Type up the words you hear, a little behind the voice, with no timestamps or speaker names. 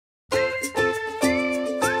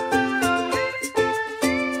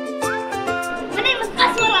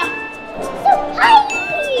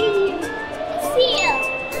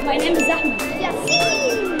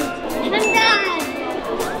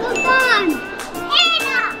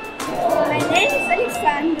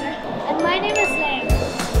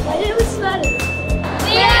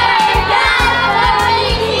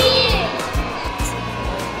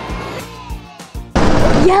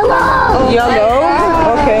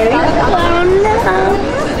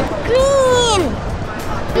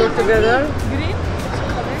together. Green?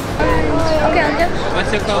 Okay, I'll do.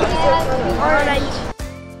 What's your color? Orange.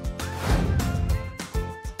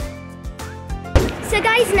 So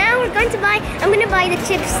guys, now I'm gonna buy the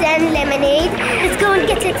chips and lemonade. Let's go and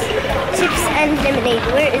get it. Chips and lemonade.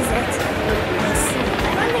 Where is it?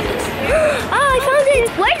 Oh, I found it.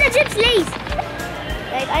 Where's the chips, Lays?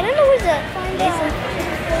 Like, I don't know where's the.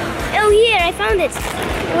 Oh, here, I found it.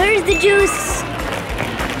 Where's the juice?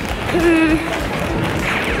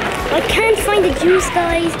 I can't find the juice,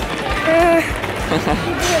 guys.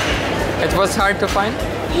 It was hard to find?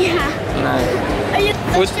 Yeah. Nice. Are you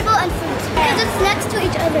vegetable and fruit? Because it's next to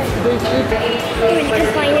each other. When you can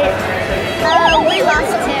find it. We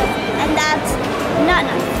lost it. And that's not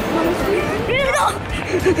nice.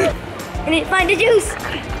 I need to find the juice.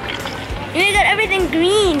 We got everything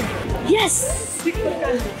green. Yes.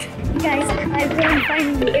 Guys, I don't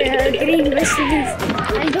find green vegetables.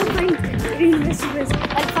 I don't find green vegetables. I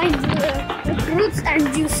find the fruits and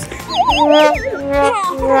juice. Now we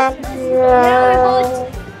bought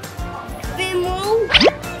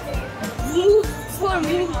for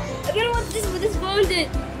me. I don't know what this found it.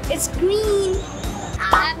 It's green.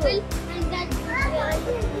 Apple and that's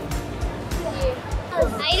I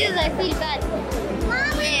feel bad.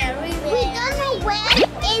 Where? We don't know where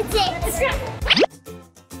is it.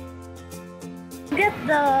 Get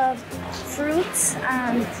the fruits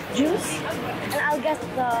and juice, and I'll get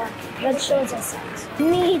the vegetables and stuff.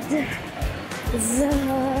 Need the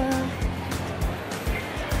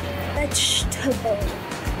vegetable.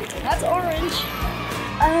 That's orange.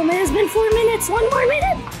 It has been 4 minutes. 1 more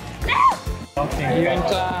minute. No! Okay, you're in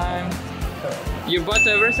time. You bought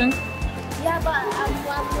everything? Yeah, but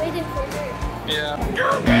I'm waiting for her. Yeah.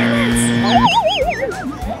 2 minutes.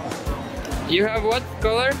 You have what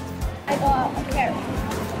color? I got a carrot.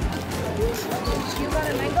 You got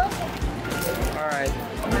a mango? Alright.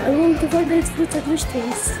 I want to forget fruits and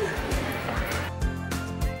vegetables.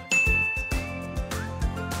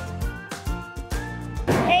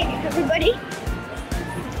 Hey everybody!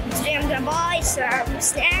 Today I'm gonna buy some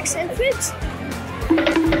snacks and fruits.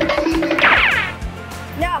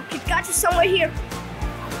 Now, Kit Kat is somewhere here.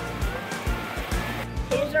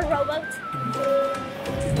 Here's a robot.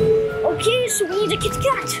 Okay, so we need a Kit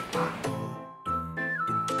Kat.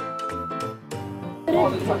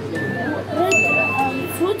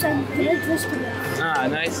 Fruit and red vegetables. Ah,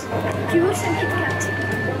 nice. Juice and Kit Kat.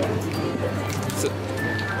 So,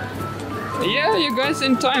 yeah, you guys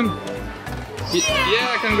in time.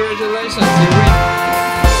 Yeah, congratulations, you win.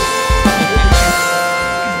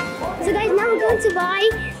 So guys, now we're going to buy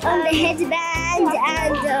the headband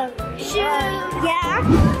and yeah,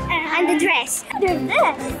 and the dress. There's this.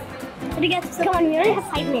 Come on, we only have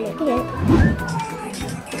 5 minutes. Okay.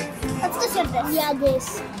 Let's just get this. Yeah, this.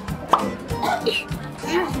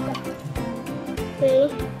 Okay.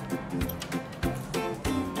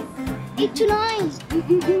 8 to 9.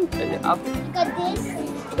 Up. You got this.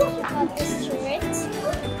 You got this shirt.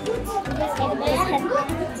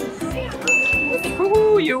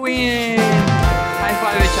 Ooh, you win! High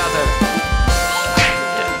five each other.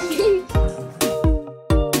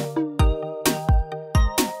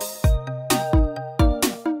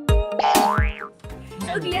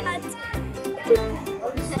 So glad.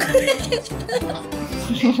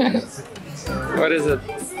 What is it? I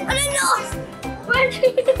don't know.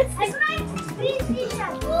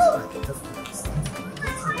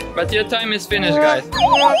 But your time is finished, guys.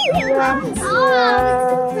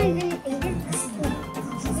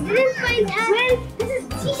 Didn't find that. Well, this is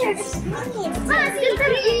t-shirts.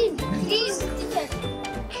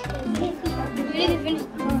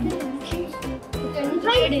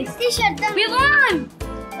 T-shirt. We won!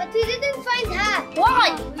 But we didn't find hat. Why?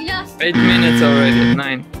 We lost. 8 minutes already.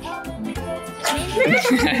 9.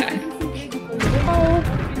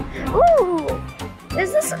 Ooh!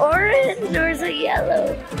 Is this orange or is it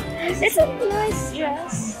yellow? It's a nice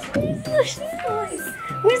dress. Where's the shoes?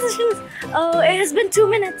 Where's the shoes? Oh, it has been 2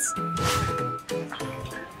 minutes.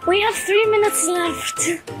 We have 3 minutes left.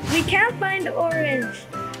 We can't find orange.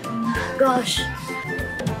 Gosh.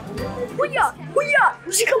 Huya! Huya!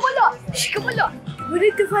 Shikamala! Shikamala! We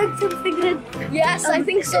need to find something red. Yes, I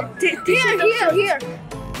think so. Here.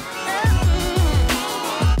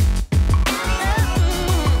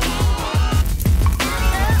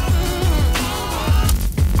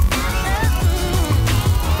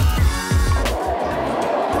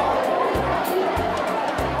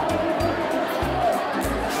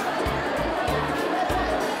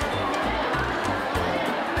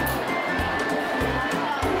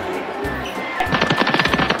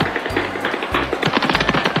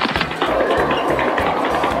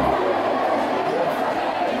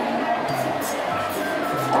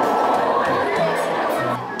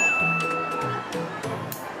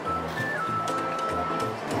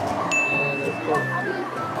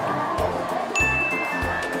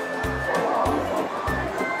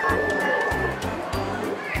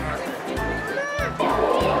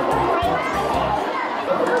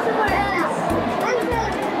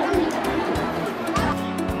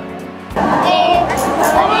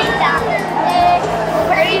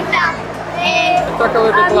 talk a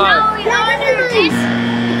little bit Now loud. we order this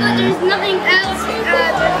because there's nothing else. There's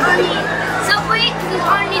only Subway. There's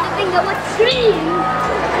only the thing that was green.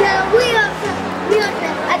 Yeah, we are.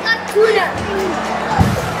 I got tuna.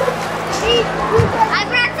 I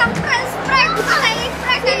brought some French fries because I eat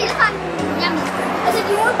French and it's fun. Yummy. Is it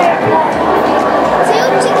more? 2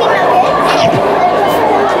 chicken nuggets.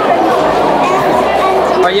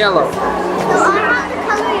 Oh, yellow. So I want the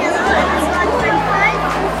color yellow. I want French fries,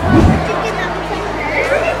 chicken nuggets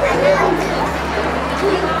and then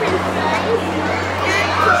 2 French fries and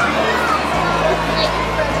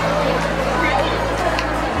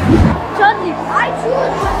Charlie, I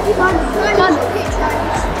choose.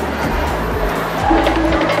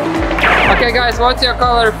 Okay, guys, what's your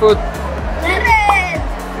color food? Red.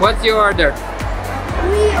 What's your order?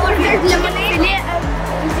 We ordered lemonade and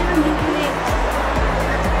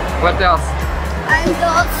What else?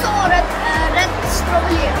 also red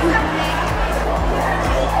strawberry lemonade.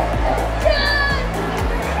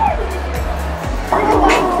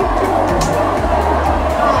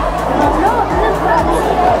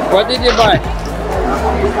 What did you buy?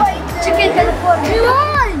 Chicken California.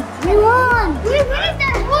 We won! We finished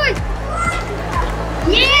that food!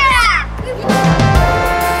 Yeah!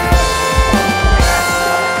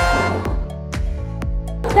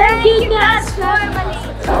 Thank you, Qasfamily.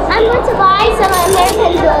 I'm going to buy some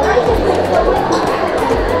American Girl.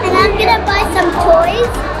 And I'm going to buy some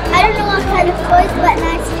toys. I don't know what kind of toys, but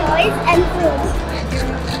nice toys and food.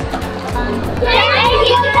 Thank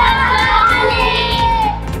you, guys!